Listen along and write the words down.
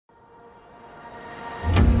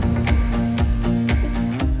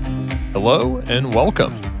Hello and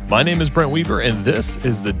welcome. My name is Brent Weaver, and this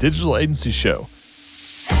is the Digital Agency Show,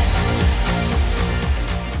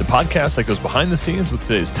 the podcast that goes behind the scenes with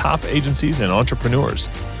today's top agencies and entrepreneurs.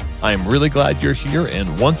 I am really glad you're here,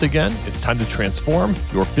 and once again, it's time to transform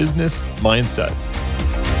your business mindset.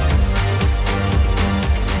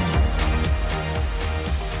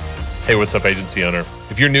 Hey, what's up, agency owner?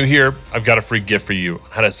 If you're new here, I've got a free gift for you on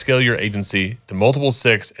how to scale your agency to multiple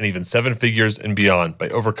 6 and even 7 figures and beyond by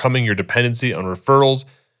overcoming your dependency on referrals,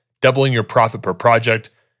 doubling your profit per project,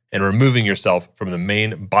 and removing yourself from the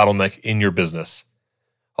main bottleneck in your business.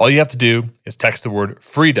 All you have to do is text the word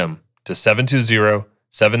FREEDOM to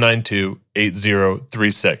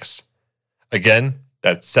 720-792-8036. Again,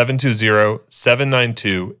 that's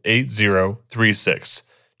 720-792-8036.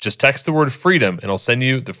 Just text the word FREEDOM and I'll send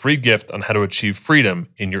you the free gift on how to achieve freedom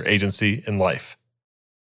in your agency and life.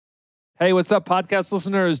 Hey, what's up, podcast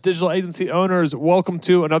listeners, digital agency owners? Welcome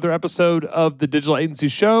to another episode of the Digital Agency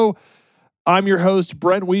Show. I'm your host,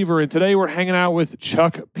 Brent Weaver, and today we're hanging out with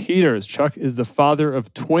Chuck Peters. Chuck is the father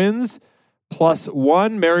of twins, plus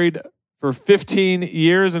one, married for 15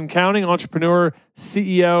 years and counting, entrepreneur,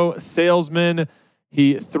 CEO, salesman.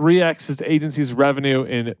 He 3X'd his agency's revenue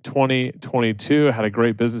in 2022, had a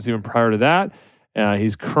great business even prior to that.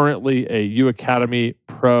 He's currently a U Academy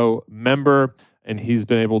Pro member, and he's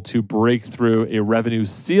been able to break through a revenue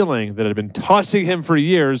ceiling that had been taunting him for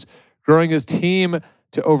years, growing his team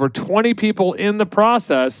to over 20 people in the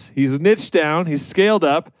process. He's niched down, he's scaled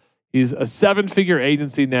up, he's a 7-figure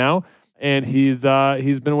agency now, and he's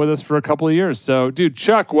been with us for a couple of years. So, dude,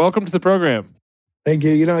 Chuck, welcome to the program. Thank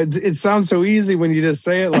you. You know, it sounds so easy when you just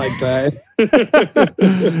say it like that.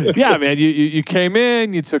 Yeah, man. You came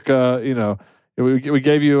in, you took we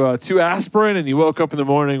gave you 2 aspirin, and you woke up in the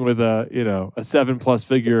morning with a 7+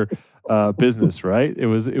 figure business, right? It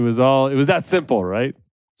was that simple, right?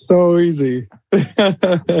 So easy. Now,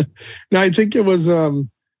 I think it was the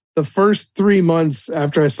first 3 months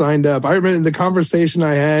after I signed up. I remember the conversation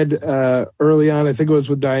I had early on. I think it was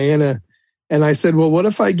with Diana. And I said, well, what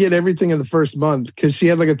if I get everything in the first month? Because she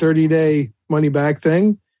had like a 30-day money back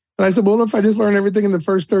thing. And I said, well, what if I just learn everything in the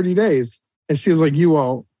first 30 days? And she was like, you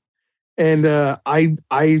won't. And I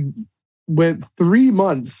went 3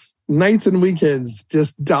 months, nights and weekends,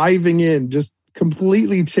 just diving in, just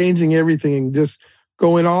completely changing everything and just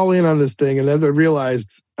going all in on this thing. And as I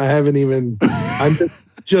realized, I'm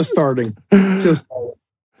just starting.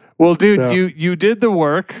 Well, dude, so. You did the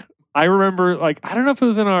work. I remember, I don't know if it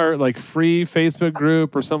was in our free Facebook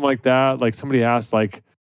group or something like that. Somebody asked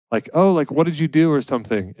what did you do or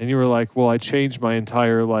something? And you were like, well, I changed my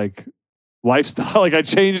entire lifestyle. I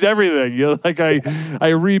changed everything. I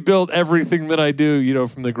rebuilt everything that I do,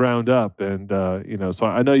 from the ground up. And, so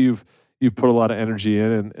I know you've put a lot of energy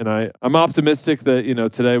in, and I'm optimistic that,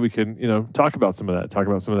 today we can, talk about some of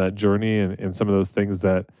that journey and some of those things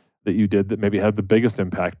that you did that maybe had the biggest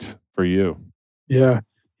impact for you.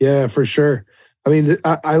 Yeah, for sure. I mean,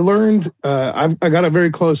 I learned, I got a very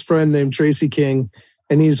close friend named Tracy King,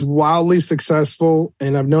 and he's wildly successful,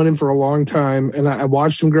 and I've known him for a long time, and I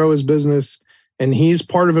watched him grow his business, and he's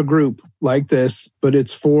part of a group like this, but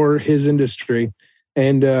it's for his industry.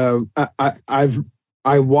 And I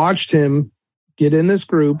watched him get in this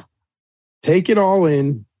group, take it all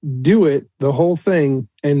in, do it, the whole thing,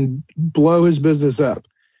 and blow his business up.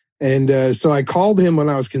 And so I called him when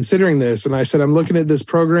I was considering this, and I said, I'm looking at this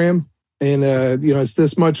program, and it's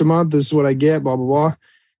this much a month. This is what I get, blah, blah, blah.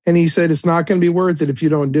 And he said, it's not going to be worth it if you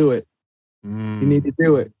don't do it. You need to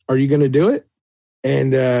do it. Are you going to do it?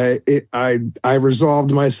 And I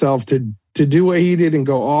resolved myself to do what he did and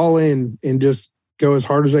go all in and just go as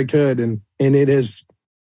hard as I could. And it is,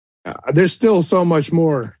 there's still so much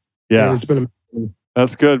more. Yeah. And it's been amazing.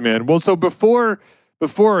 That's good, man. Well, so before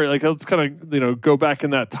let's kind of go back in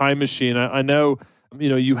that time machine. I know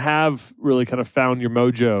you have really kind of found your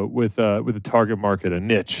mojo with the target market, a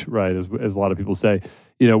niche, right? As a lot of people say.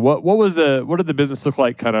 What did the business look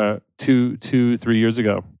like kind of 2-3 years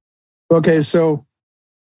ago? Okay, so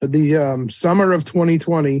the summer of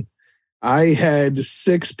 2020, I had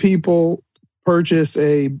 6 people purchase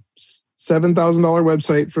a $7,000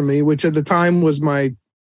 website from me, which at the time was my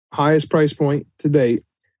highest price point to date.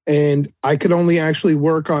 And I could only actually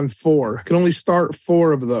work on 4. I could only start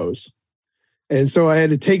 4 of those. And so I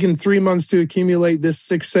had taken 3 months to accumulate this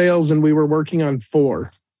 6 sales, and we were working on 4.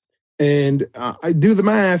 And I do the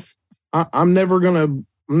math. I'm never can't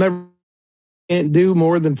do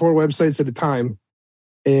more than 4 websites at a time.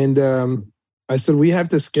 And I said, we have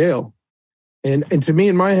to scale. And to me,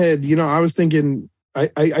 in my head, I was thinking, I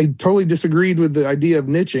totally disagreed with the idea of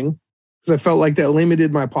niching because I felt like that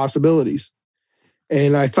limited my possibilities.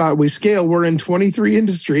 And I thought we scale, we're in 23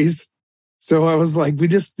 industries. So I was like, we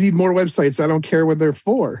just need more websites. I don't care what they're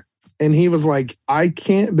for. And he was like, I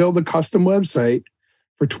can't build a custom website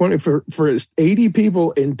for 80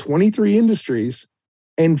 people in 23 industries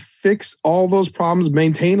and fix all those problems,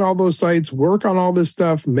 maintain all those sites, work on all this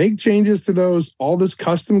stuff, make changes to those, all this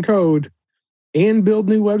custom code, and build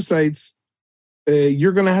new websites.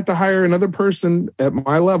 You're going to have to hire another person at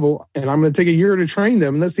my level, and I'm going to take a year to train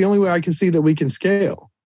them. And that's the only way I can see that we can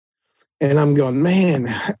scale. And I'm going, man,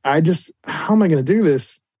 how am I going to do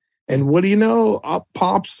this? And what do you know? Up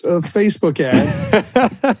pops a Facebook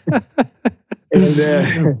ad.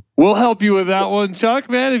 And we'll help you with that one, Chuck,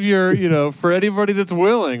 man, if you're, for anybody that's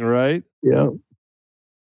willing, right? Yeah.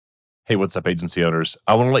 Hey, what's up, agency owners?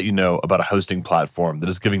 I want to let you know about a hosting platform that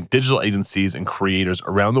is giving digital agencies and creators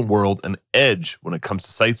around the world an edge when it comes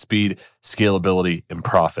to site speed, scalability, and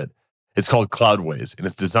profit. It's called Cloudways, and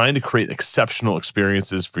it's designed to create exceptional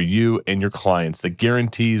experiences for you and your clients that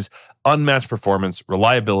guarantees unmatched performance,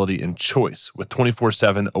 reliability, and choice with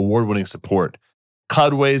 24/7 award-winning support.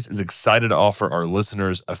 Cloudways is excited to offer our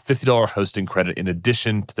listeners a $50 hosting credit in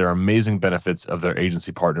addition to their amazing benefits of their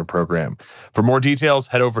agency partner program. For more details,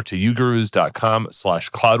 head over to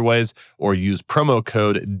ugurus.com/cloudways or use promo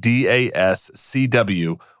code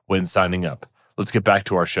DASCW when signing up. Let's get back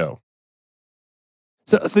to our show.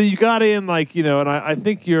 So you got in and I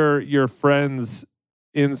think your friend's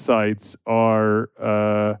insights are,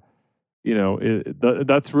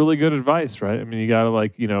 that's really good advice, right? I mean, you got to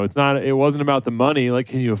it wasn't about the money. Like,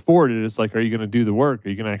 can you afford it? It's like, are you going to do the work? Are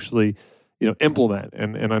you going to actually, implement?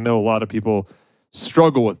 And I know a lot of people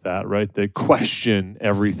struggle with that, right? They question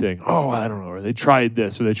everything. Oh, I don't know. Or they tried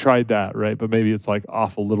this or they tried that, right? But maybe it's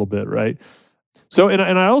off a little bit, right? So, and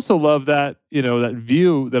I also love that, that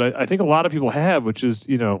view that I think a lot of people have, which is,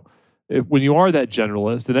 when you are that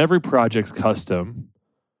generalist and every project's custom,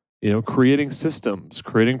 creating systems,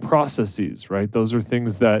 creating processes, right? Those are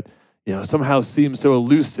things that, somehow seem so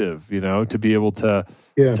elusive, to be able to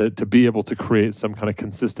be able to create some kind of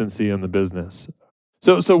consistency in the business.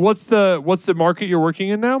 So what's the market you're working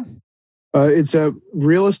in now? It's a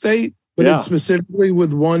real estate, but it's specifically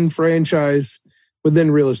with one franchise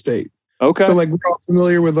within real estate. Okay. So we're all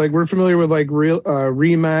familiar with Remax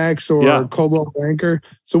or Coldwell Banker.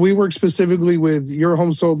 So we work specifically with Your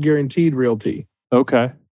Home Sold Guaranteed Realty.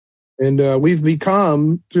 Okay. And we've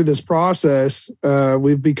become, through this process,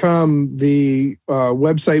 we've become the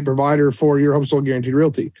website provider for Your Home Sold Guaranteed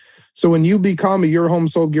Realty. So when you become a Your Home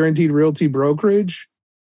Sold Guaranteed Realty brokerage,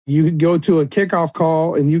 you go to a kickoff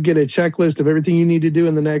call and you get a checklist of everything you need to do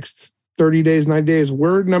in the next 30 days, 90 days.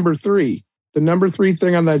 Word number 3. The number 3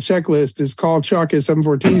 thing on that checklist is call Chuck at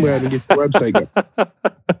 714 Web and get your website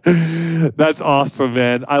going. That's awesome,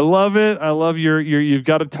 man. I love it. I love you've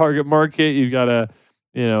got a target market. You've got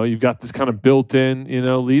you've got this kind of built-in,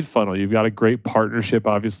 lead funnel. You've got a great partnership,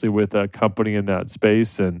 obviously, with a company in that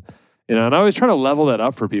space. And, and I always try to level that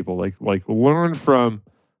up for people, like learn from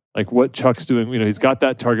what Chuck's doing. He's got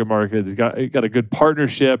that target market. He's got a good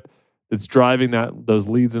partnership that's driving those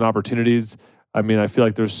leads and opportunities. I mean, I feel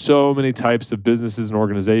like there's so many types of businesses and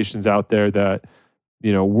organizations out there that,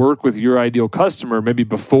 work with your ideal customer maybe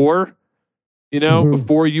before,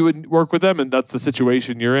 before you would work with them. And that's the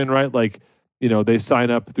situation you're in, right? They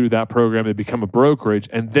sign up through that program, they become a brokerage,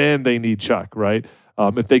 and then they need Chuck, right?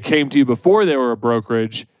 If they came to you before they were a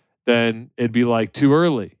brokerage, then it'd be too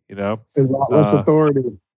early, A lot less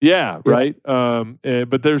authority. Yeah, right.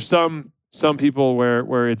 But there's some people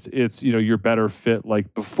where it's you're better fit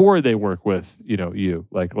before they work with you.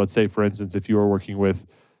 Let's say, for instance, if you were working with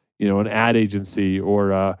an ad agency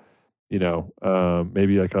or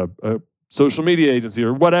maybe a social media agency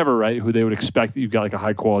or whatever, right? Who they would expect that you've got a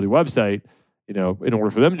high quality website, in order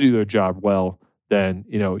for them to do their job well, then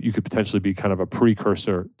you could potentially be kind of a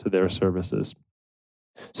precursor to their services.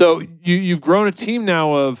 So you've grown a team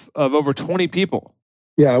now of over 20 people.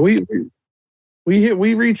 Yeah, we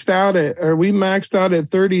reached out we maxed out at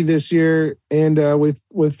 30 this year, and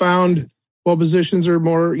we found what positions are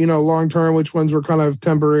more long term, which ones were kind of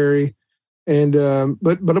temporary, and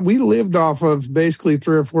but we lived off of basically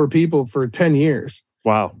 3 or 4 people for 10 years.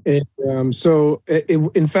 Wow. And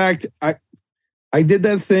in fact, I did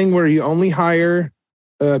that thing where you only hire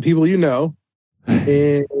people and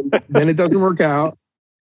then it doesn't work out.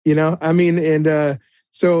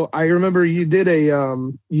 So I remember you did a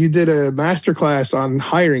masterclass on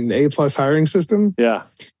hiring, the A+ hiring system. Yeah.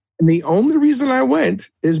 And the only reason I went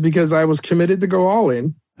is because I was committed to go all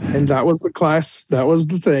in, and that was the class, that was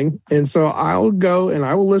the thing. And so I'll go and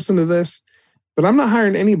I will listen to this, but I'm not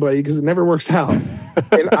hiring anybody because it never works out.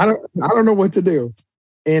 And I don't know what to do.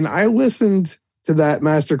 And I listened to that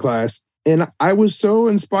masterclass. And I was so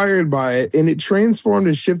inspired by it, and it transformed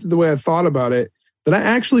and shifted the way I thought about it, that I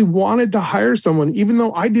actually wanted to hire someone, even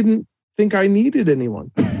though I didn't think I needed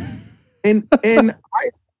anyone. And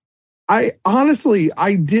I honestly,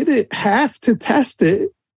 I did it half to test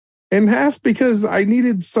it and half because I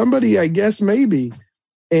needed somebody, I guess, maybe.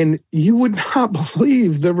 And you would not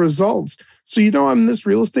believe the results. So, I'm in this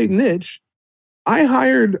real estate niche. I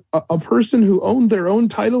hired a person who owned their own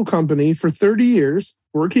title company for 30 years,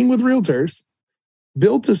 working with realtors,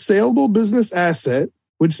 built a saleable business asset,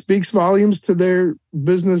 which speaks volumes to their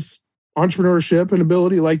business entrepreneurship and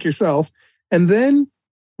ability like yourself, and then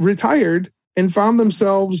retired and found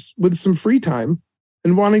themselves with some free time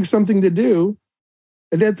and wanting something to do.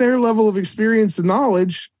 And at their level of experience and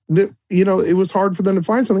knowledge, that it was hard for them to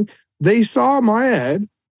find something. They saw my ad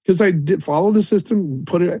because I did follow the system,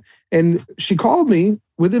 put it, and she called me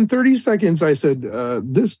within 30 seconds. I said,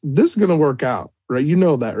 this is going to work out, right? You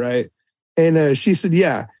know that, right? And she said,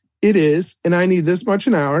 yeah, it is. And I need this much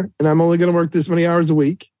an hour, and I'm only going to work this many hours a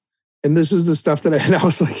week. And this is the stuff that and I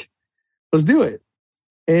was like, let's do it.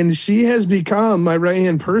 And she has become my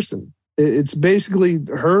right-hand person. It's basically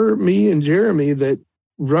her, me, and Jeremy that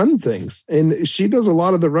run things. And she does a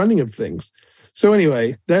lot of the running of things. So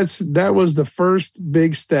anyway, that was the first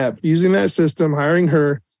big step, using that system, hiring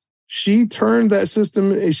her. She turned that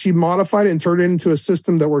system, she modified it and turned it into a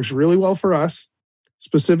system that works really well for us.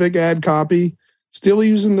 Specific ad copy, still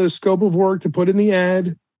using the scope of work to put in the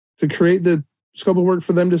ad, to create the scope of work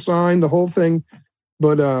for them to sign, the whole thing.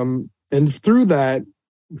 But, and through that,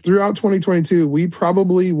 throughout 2022, we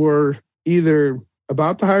probably were either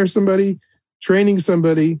about to hire somebody, training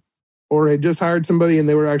somebody, or had just hired somebody and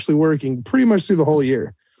they were actually working pretty much through the whole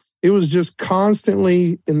year. It was just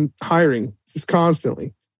constantly in hiring, just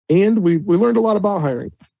constantly. And we learned a lot about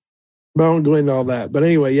hiring, but I won't go into all that. But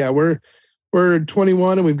anyway, yeah, we're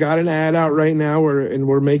 21 and we've got an ad out right now.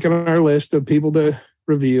 We're making our list of people to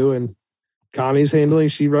review, and Connie's handling,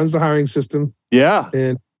 she runs the hiring system. Yeah.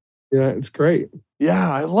 And yeah, it's great.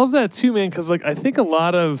 Yeah, I love that too, man. Because I think a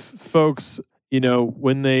lot of folks,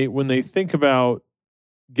 when they think about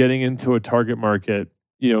getting into a target market,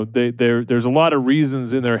 there's a lot of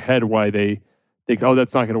reasons in their head why they think, oh,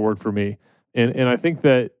 that's not going to work for me. And I think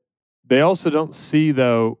that they also don't see,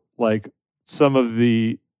 though, some of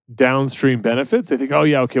the downstream benefits. They think, oh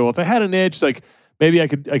yeah, okay, well, if I had a niche, maybe I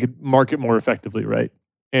could market more effectively, right?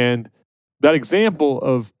 And that example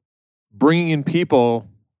of bringing in people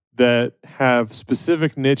that have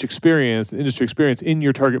specific niche experience, industry experience in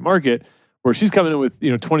your target market, where she's coming in with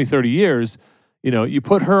 20, 30 years, you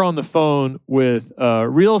put her on the phone with a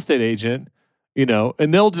real estate agent,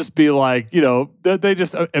 and they'll just be like, they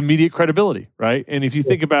just immediate credibility, right? And if you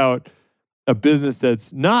think about a business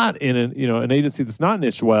that's not in an agency that's not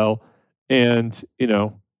niched well, and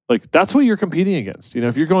that's what you're competing against.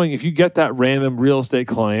 If you get that random real estate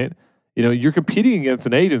client, you're competing against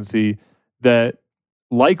an agency that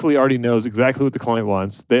likely already knows exactly what the client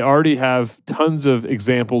wants. They already have tons of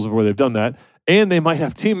examples of where they've done that, and they might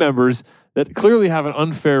have team members that clearly have an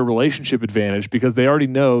unfair relationship advantage because they already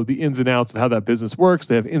know the ins and outs of how that business works.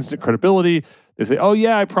 They have instant credibility. They say, oh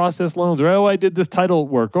yeah, I process loans, or oh, I did this title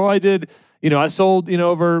work, oh, I did, I sold,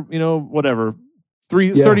 over, whatever,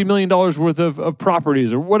 $30 million worth of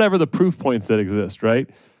properties, or whatever the proof points that exist, right?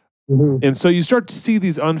 Mm-hmm. And so you start to see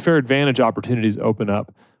these unfair advantage opportunities open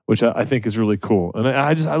up, which I think is really cool. And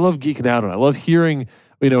I love geeking out on it. I love hearing,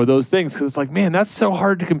 those things, because it's man, that's so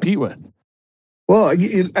hard to compete with. Well,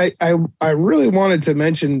 I really wanted to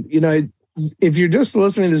mention, if you're just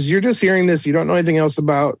listening to this, you're just hearing this, you don't know anything else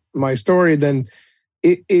about my story, then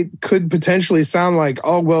it could potentially sound like,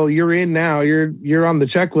 oh, well, you're in now, you're on the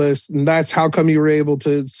checklist, and that's how come you were able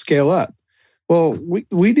to scale up. Well,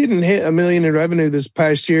 we didn't hit $1 million in revenue this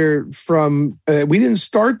past year we didn't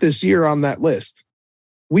start this year on that list.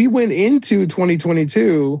 We went into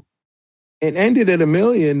 2022 and ended at $1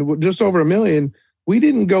 million, just over $1 million. We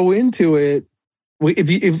didn't go into it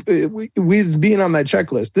with being on that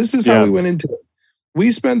checklist. This is how we went into it.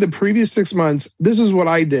 We spent the previous 6 months. This is what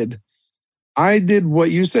I did. I did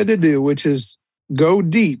what you said to do, which is go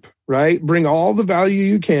deep, right? Bring all the value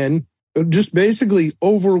you can. Just basically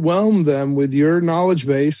overwhelm them with your knowledge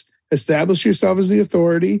base. Establish yourself as the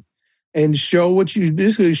authority, and show what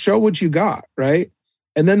you got, right?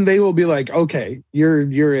 And then they will be like, okay,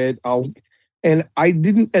 you're it. And I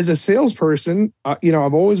didn't, as a salesperson,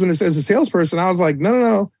 I've always been as a salesperson, I was like,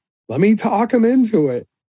 no, let me talk them into it.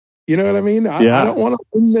 You know what I mean? I don't want to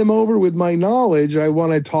win them over with my knowledge. I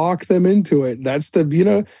want to talk them into it. That's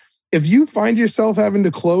if you find yourself having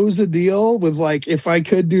to close a deal with if I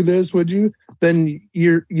could do this, would you? then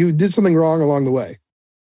you did something wrong along the way.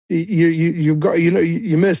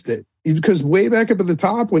 You missed it, because way back up at the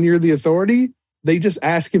top, when you're the authority, they just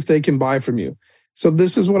ask if they can buy from you. So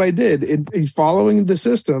this is what I did. Following the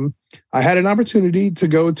system, I had an opportunity to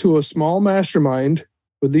go to a small mastermind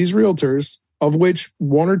with these realtors, of which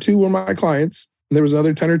 1 or 2 were my clients. And there was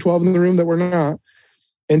another 10 or 12 in the room that were not,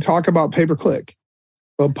 and talk about pay-per-click.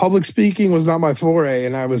 But public speaking was not my foray,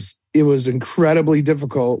 and it was incredibly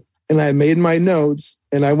difficult. And I made my notes,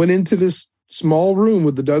 and I went into this small room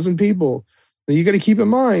with a dozen people. And you got to keep in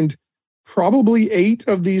mind, probably 8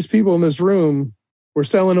 of these people in this room were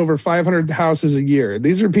selling over 500 houses a year.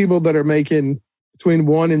 These are people that are making between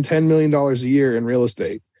 $1 and $10 million a year in real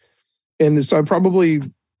estate. And so I probably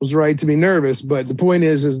was right to be nervous, but the point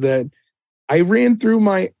is that I ran through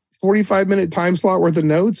my 45-minute time slot worth of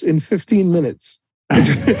notes in 15 minutes.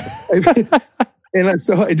 And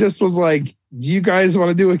so I just was like, do you guys want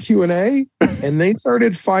to do a Q&A? And they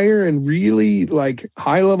started firing really like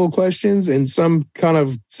high-level questions and some kind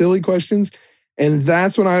of silly questions. And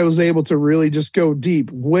that's when I was able to really just go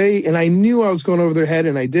deep, and I knew I was going over their head,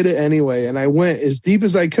 and I did it anyway. And I went as deep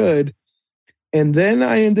as I could. And then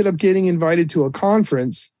I ended up getting invited to a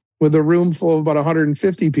conference with a room full of about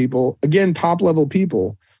 150 people. Again, top-level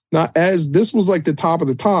people. This was like the top of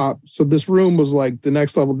the top. So this room was like the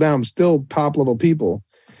next level down, still top-level people.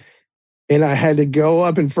 And I had to go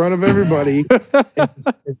up in front of everybody and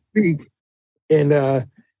speak. And I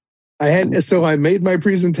made my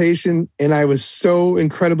presentation, and I was so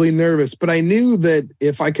incredibly nervous. But I knew that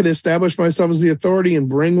if I could establish myself as the authority and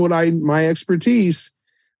bring my expertise,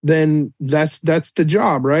 then that's the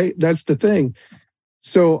job, right? That's the thing.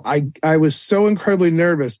 So I was so incredibly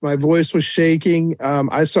nervous. My voice was shaking.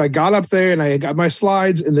 So I got up there and I got my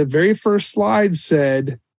slides, and the very first slide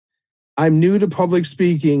said, "I'm new to public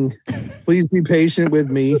speaking. Please be patient with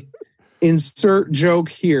me. Insert joke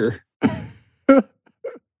here."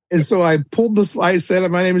 And so I pulled the slide, said,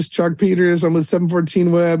 "My name is Chuck Peters. I'm with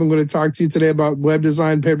 714 Web. I'm going to talk to you today about web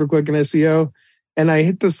design, pay-per-click, and SEO." And I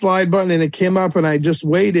hit the slide button, and it came up, and I just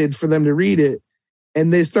waited for them to read it.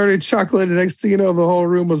 And they started chuckling. The next thing you know, the whole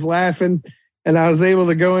room was laughing. And I was able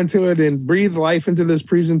to go into it and breathe life into this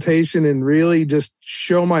presentation and really just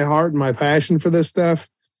show my heart and my passion for this stuff.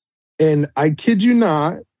 And I kid you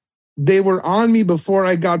not, they were on me before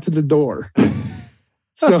I got to the door.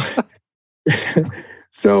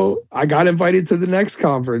 So I got invited to the next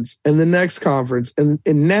conference and the next conference. And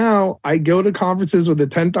now I go to conferences with a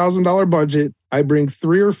 $10,000 budget. I bring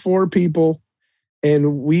 3 or 4 people,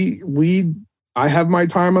 and I have my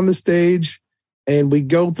time on the stage, and we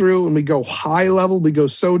go through and we go high level. We go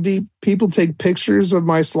so deep. People take pictures of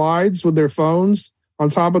my slides with their phones on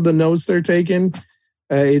top of the notes they're taking.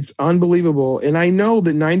 It's unbelievable. And I know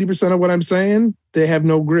that 90% of what I'm saying, they have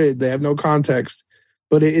no grid. They have no context,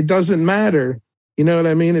 but it doesn't matter. You know what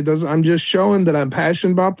I mean? It doesn't. I'm just showing that I'm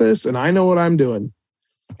passionate about this, and I know what I'm doing.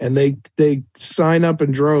 And they sign up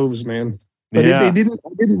in droves, man. But I didn't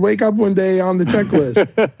wake up one day on the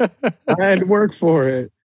checklist. I had to work for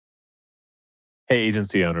it. Hey,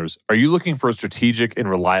 agency owners, are you looking for a strategic and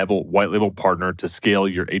reliable white label partner to scale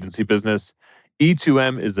your agency business?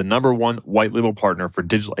 E2M is the #1 white label partner for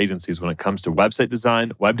digital agencies when it comes to website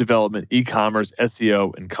design, web development, e-commerce,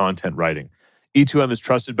 SEO, and content writing. E2M is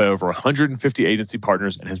trusted by over 150 agency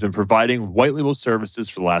partners and has been providing white label services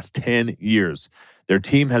for the last 10 years. Their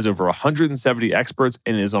team has over 170 experts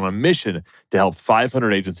and is on a mission to help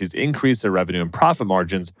 500 agencies increase their revenue and profit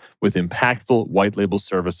margins with impactful white label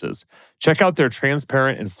services. Check out their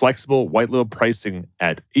transparent and flexible white label pricing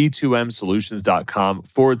at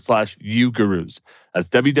e2msolutions.com/UGURUS. That's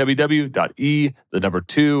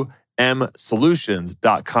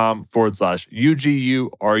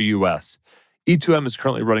www.e2msolutions.com/UGURUS. E2M is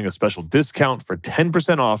currently running a special discount for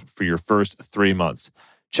 10% off for your first 3 months.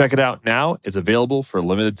 Check it out now. It's available for a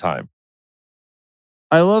limited time.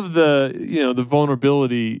 I love the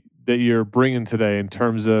vulnerability that you're bringing today in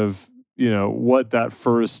terms of, what that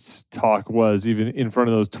first talk was, even in front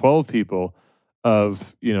of those 12 people,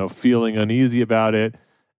 of, feeling uneasy about it.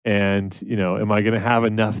 And, am I going to have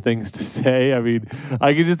enough things to say? I mean,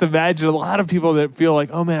 I can just imagine a lot of people that feel like,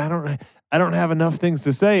 oh man, I don't have enough things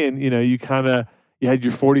to say. And, you had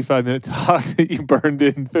your 45-minute talk that you burned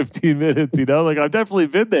in 15 minutes, like I've definitely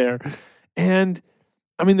been there. And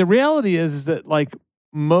I mean, the reality is that like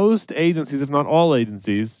most agencies, if not all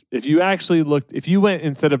agencies, if you went,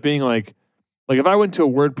 instead of being like if I went to a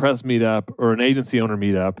WordPress meetup or an agency owner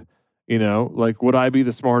meetup, would I be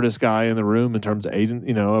the smartest guy in the room in terms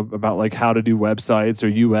of about like how to do websites or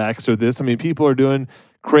UX or this? I mean, people are doing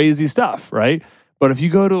crazy stuff, right? But if you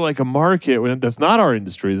go to like a market that's not our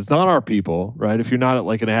industry, that's not our people, right? If you're not at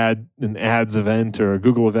like an ads event or a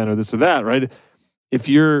Google event or this or that, right? If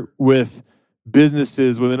you're with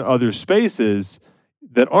businesses within other spaces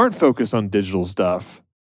that aren't focused on digital stuff,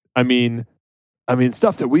 I mean,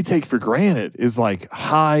 stuff that we take for granted is like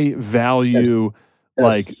high value,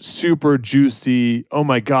 like super juicy. Oh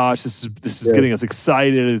my gosh, this is getting us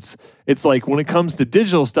excited. It's like when it comes to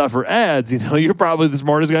digital stuff or ads, you're probably the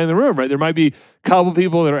smartest guy in the room, right? There might be a couple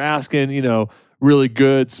people that are asking, really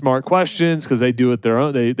good, smart questions because they do it their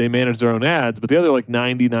own. They manage their own ads, but the other like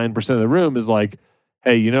 99% of the room is like,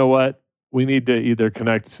 hey, you know what? We need to either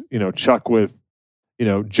connect, Chuck with,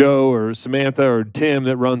 Joe or Samantha or Tim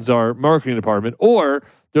that runs our marketing department, or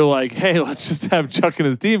they're like, hey, let's just have Chuck and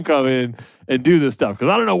his team come in and do this stuff because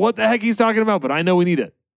I don't know what the heck he's talking about, but I know we need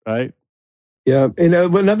it, right? Yeah, and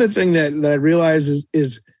another thing that I realize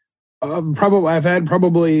is probably I've had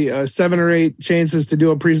 7 or 8 chances to do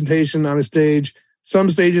a presentation on a stage. Some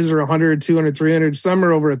stages are 100, 200, 300. Some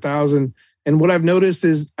are over 1,000. And what I've noticed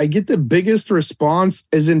is I get the biggest response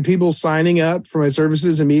is in people signing up for my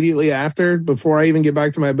services immediately after, before I even get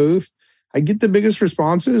back to my booth. I get the biggest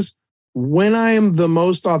responses when I am the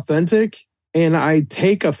most authentic and I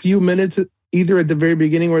take a few minutes, either at the very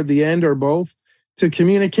beginning or at the end or both, to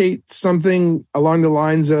communicate something along the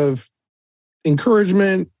lines of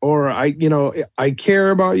encouragement or I care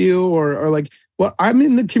about you or like, well, I'm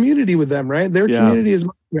in the community with them, right? Their community is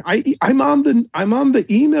I'm on the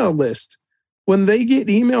email list. When they get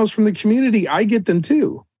emails from the community, I get them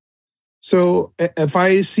too. So if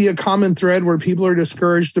I see a common thread where people are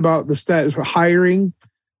discouraged about the status of hiring,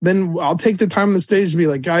 then I'll take the time on the stage to be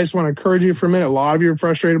like, guys, I want to encourage you for a minute. A lot of you are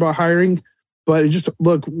frustrated about hiring, but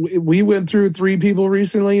look, we went through 3 people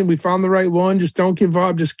recently and we found the right one. Just don't give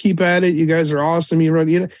up. Just keep at it. You guys are awesome.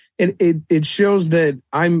 And it shows that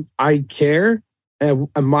I care and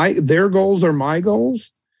their goals are my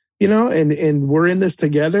goals, and we're in this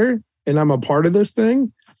together. And I'm a part of this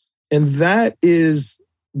thing. And that is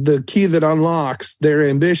the key that unlocks their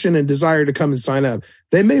ambition and desire to come and sign up.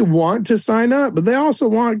 They may want to sign up, but they also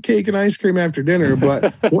want cake and ice cream after dinner.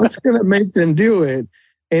 But what's going to make them do it?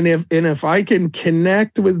 And if I can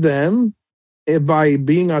connect with them by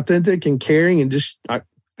being authentic and caring and just I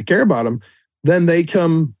care about them, then they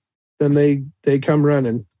come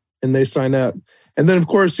running and they sign up. And then, of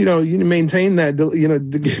course, you maintain that,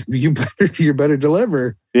 you better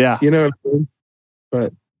deliver. Yeah.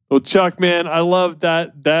 But well, Chuck, man, I love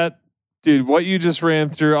that dude, what you just ran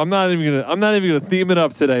through. I'm not even gonna theme it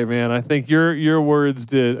up today, man. I think your words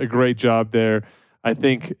did a great job there. I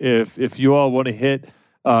think if you all want to hit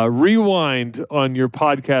rewind on your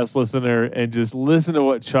podcast listener and just listen to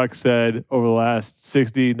what Chuck said over the last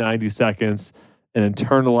 60, 90 seconds and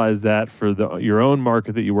internalize that for your own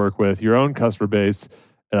market that you work with, your own customer base.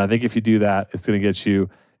 And I think if you do that, it's going to get you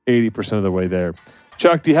 80% of the way there.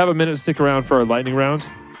 Chuck, do you have a minute to stick around for our lightning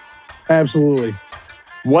round? Absolutely.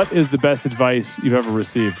 What is the best advice you've ever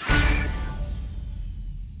received?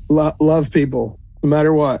 Love people, no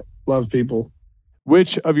matter what. Love people.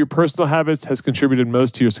 Which of your personal habits has contributed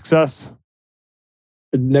most to your success?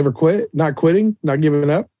 Never quit, not quitting, not giving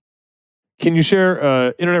up. Can you share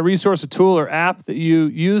an internet resource, a tool, or app that you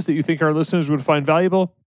use that you think our listeners would find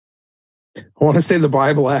valuable? I want to say the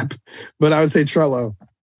Bible app, but I would say Trello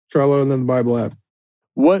and then the Bible app.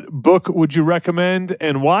 What book would you recommend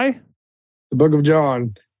and why? The Book of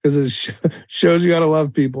John, because it shows you how to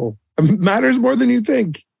love people. It matters more than you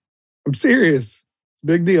think. I'm serious. It's a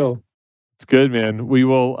big deal. It's good, man. We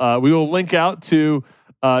will link out to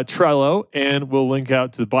Trello and we'll link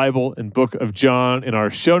out to the Bible and Book of John in our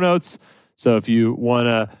show notes. So if you want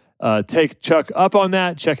to take Chuck up on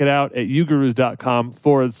that, check it out at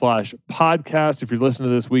ugurus.com/podcast. If you're listening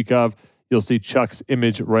to this week of, you'll see Chuck's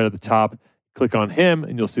image right at the top. Click on him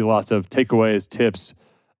and you'll see lots of takeaways, tips,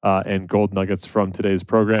 and gold nuggets from today's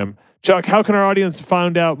program. Chuck, how can our audience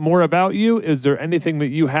find out more about you? Is there anything that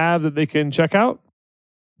you have that they can check out?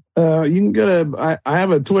 You can go to, I have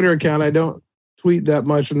a Twitter account. I don't tweet that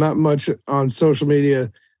much. I'm not much on social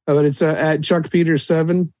media, but it's at Chuck Peters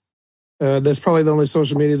 7. That's probably the only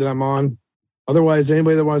social media that I'm on. Otherwise,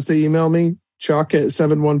 anybody that wants to email me, Chuck at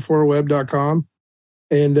 714web.com.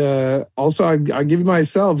 And also, I give you my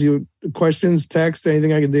cell. If you questions, text,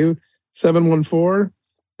 anything I can do, 714,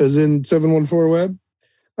 as in 714web,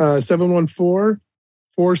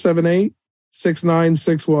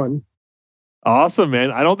 714-478-6961. Awesome,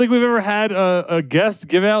 man. I don't think we've ever had a guest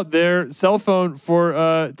give out their cell phone for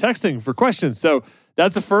texting for questions. So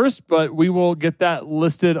that's a first, but we will get that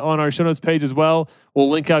listed on our show notes page as well. We'll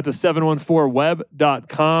link out to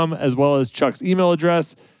 714web.com as well as Chuck's email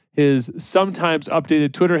address. his sometimes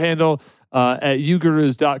updated Twitter handle at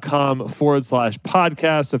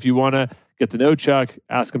UGURUS.com/podcast. So if you want to get to know Chuck,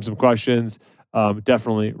 ask him some questions,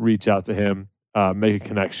 definitely reach out to him, make a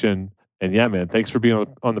connection. And yeah, man, thanks for being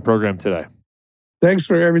on the program today. Thanks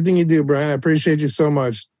for everything you do, Brian. I appreciate you so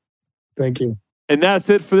much. Thank you. And that's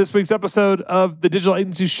it for this week's episode of the Digital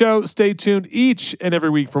Agency Show. Stay tuned each and every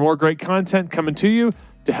week for more great content coming to you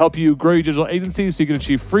to help you grow your digital agency so you can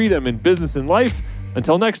achieve freedom in business and life.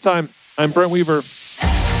 Until next time, I'm Brent Weaver.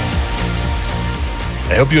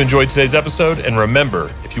 I hope you enjoyed today's episode. And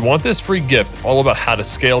remember, if you want this free gift all about how to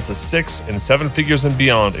scale to 6 and 7 figures and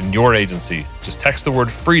beyond in your agency, just text the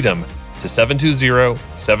word freedom to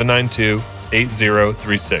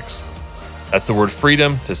 720-792-8036. That's the word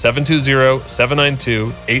freedom to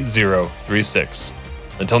 720-792-8036.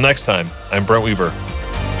 Until next time, I'm Brent Weaver.